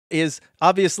is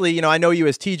obviously, I know you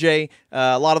as TJ.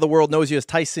 A lot of the world knows you as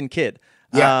Tyson Kidd.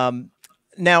 Yeah.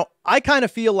 Now, I kind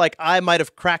of feel like I might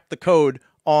have cracked the code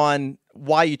on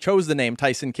why you chose the name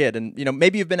Tyson Kidd. And,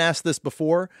 maybe you've been asked this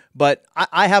before, but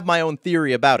I have my own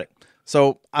theory about it.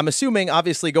 So I'm assuming,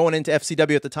 obviously, going into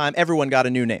FCW at the time, everyone got a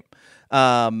new name.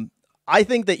 I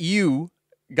think that you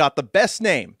got the best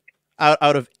name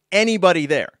out of anybody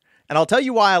there. And I'll tell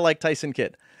you why I like Tyson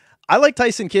Kidd. I like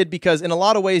Tyson Kidd because in a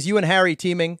lot of ways, you and Harry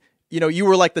teaming, you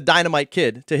were like the Dynamite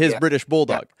Kid to his British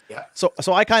Bulldog. Yeah.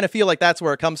 So I kind of feel like that's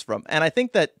where it comes from. And I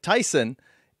think that Tyson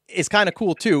is kind of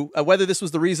cool too, whether this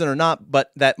was the reason or not,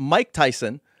 but that Mike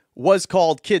Tyson was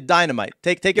called Kid Dynamite.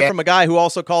 Take it from a guy who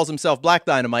also calls himself Black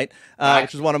Dynamite,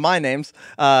 which is one of my names.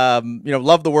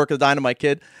 Love the work of the Dynamite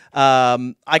Kid.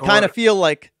 I kind of feel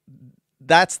like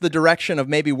that's the direction of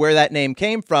maybe where that name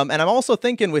came from. And I'm also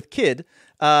thinking with Kidd,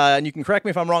 and you can correct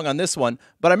me if I'm wrong on this one,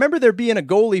 but I remember there being a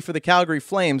goalie for the Calgary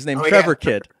Flames named Trevor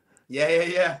Kidd.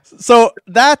 Yeah. So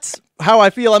that's how I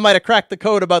feel I might have cracked the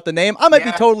code about the name. I might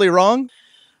be totally wrong.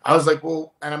 I was like,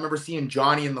 well, and I remember seeing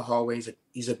Johnny in the hallway.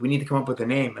 He's like, we need to come up with a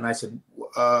name. And I said,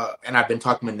 and I've been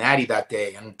talking with Natty that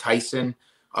day. And Tyson,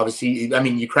 obviously, I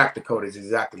mean, you cracked the code is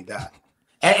exactly that.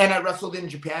 And I wrestled in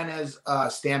Japan as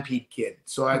Stampede Kid.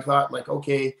 So I thought, like,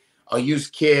 okay, I'll use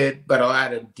Kid, but I'll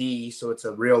add a D, so it's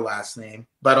a real last name.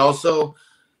 But also,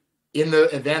 in the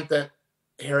event that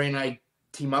Harry and I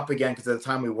team up again, because at the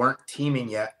time we weren't teaming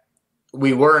yet,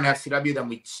 we were in FCW, then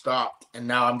we stopped. And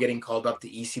now I'm getting called up to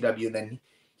ECW, and then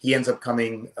he ends up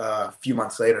coming a few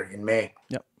months later in May.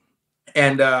 Yep.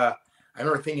 And I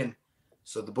remember thinking,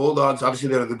 so the Bulldogs, obviously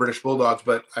they were the British Bulldogs,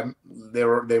 but they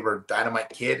were Dynamite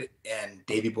Kid and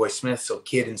Davey Boy Smith, so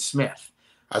Kid and Smith.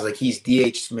 I was like, he's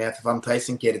DH Smith. If I'm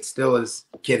Tyson Kidd, it still is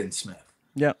Kid and Smith.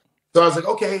 Yeah. So I was like,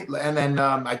 okay. And then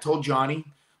I told Johnny,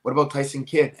 what about Tyson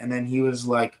Kidd? And then he was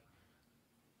like,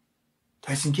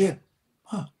 Tyson Kidd.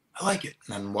 Huh, I like it.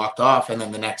 And then walked off. And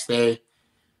then the next day,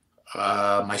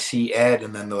 I see Ed,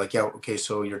 and then they're like, yeah, okay,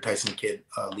 so you're Tyson Kidd.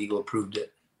 Legal approved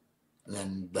it.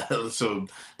 And then so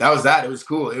that was that. It was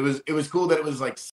cool. It was cool that it was like